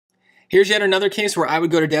Here's yet another case where I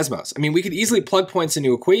would go to Desmos. I mean, we could easily plug points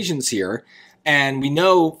into equations here, and we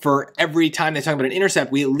know for every time they talk about an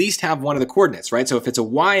intercept, we at least have one of the coordinates, right? So if it's a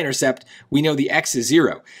y-intercept, we know the x is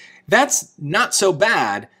 0. That's not so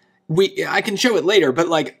bad. I can show it later, but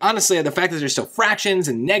like honestly, the fact that there's still fractions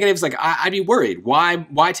and negatives, like I'd be worried. Why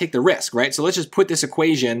take the risk, right? So let's just put this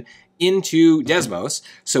equation into Desmos.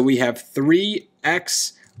 So we have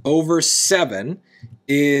 3x over 7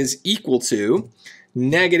 is equal to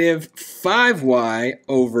negative 5y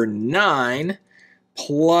over 9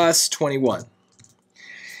 plus 21.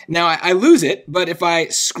 Now I lose it, but if I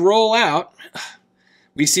scroll out,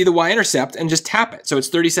 we see the y-intercept and just tap it. So it's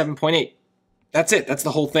 37.8. That's it. That's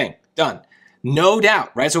the whole thing. Done. No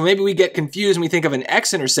doubt, right? So maybe we get confused and we think of an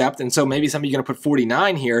x-intercept, and so maybe some of you are going to put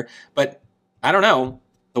 49 here, but I don't know.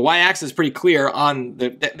 The y-axis is pretty clear on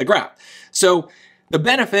the graph. So the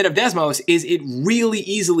benefit of Desmos is it really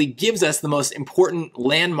easily gives us the most important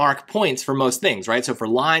landmark points for most things, right? So for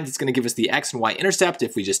lines, it's going to give us the x and y intercept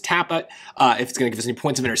if we just tap it. If it's going to give us any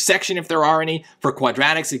points of intersection, if there are any. For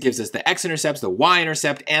quadratics, it gives us the x-intercepts, the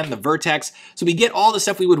y-intercept, and the vertex. So we get all the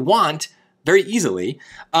stuff we would want very easily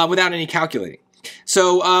without any calculating.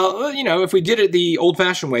 So, you know, if we did it the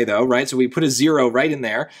old-fashioned way, though, right, so we put a 0 right in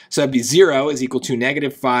there. So that'd be 0 is equal to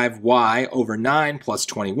negative 5y over 9 plus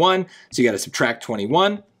 21. So you got to subtract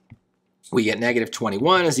 21. We get negative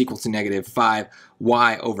 21 is equal to negative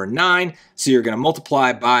 5y over 9. So you're going to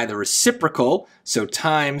multiply by the reciprocal, so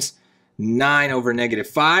times 9 over negative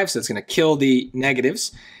 5. So it's going to kill the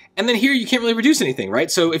negatives. And then here you can't really reduce anything, right?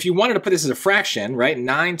 So if you wanted to put this as a fraction, right,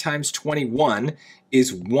 9 times 21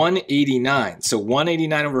 is 189. So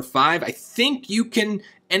 189 over 5, I think you can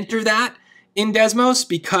enter that in Desmos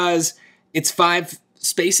because it's 5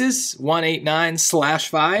 spaces, 189 /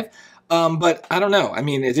 5. But I don't know. I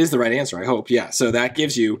mean, it is the right answer, I hope. Yeah, so that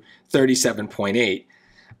gives you 37.8.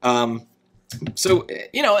 So,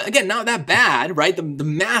 you know, again, not that bad, right? The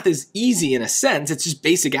math is easy in a sense. It's just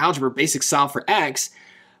basic algebra, basic solve for x.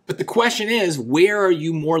 But the question is, where are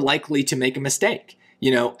you more likely to make a mistake? You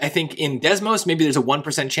know, I think in Desmos, maybe there's a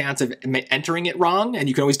 1% chance of entering it wrong, and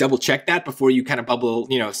you can always double check that before you kind of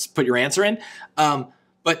put your answer in.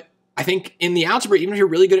 But I think in the algebra, even if you're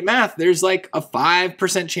really good at math, there's like a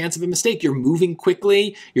 5% chance of a mistake. You're moving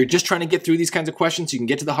quickly. You're just trying to get through these kinds of questions so you can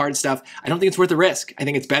get to the hard stuff. I don't think it's worth the risk. I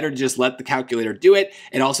think it's better to just let the calculator do it.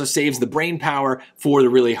 It also saves the brain power for the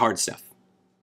really hard stuff.